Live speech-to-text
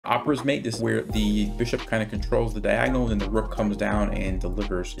Opera's mate, this is where the bishop kind of controls the diagonal and the rook comes down and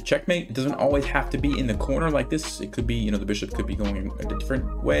delivers the checkmate. It doesn't always have to be in the corner like this. It could be, the bishop could be going a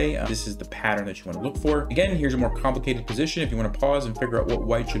different way. This is the pattern that you want to look for. Again, here's a more complicated position. If you want to pause and figure out what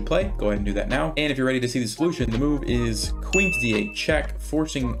white should play, go ahead and do that now. And if you're ready to see the solution, the move is queen to d8 check,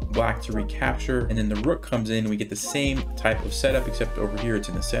 forcing black to recapture. And then the rook comes in. We get the same type of setup, except over here it's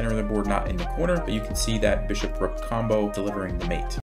in the center of the board, not in the corner. But you can see that bishop rook combo delivering the mate.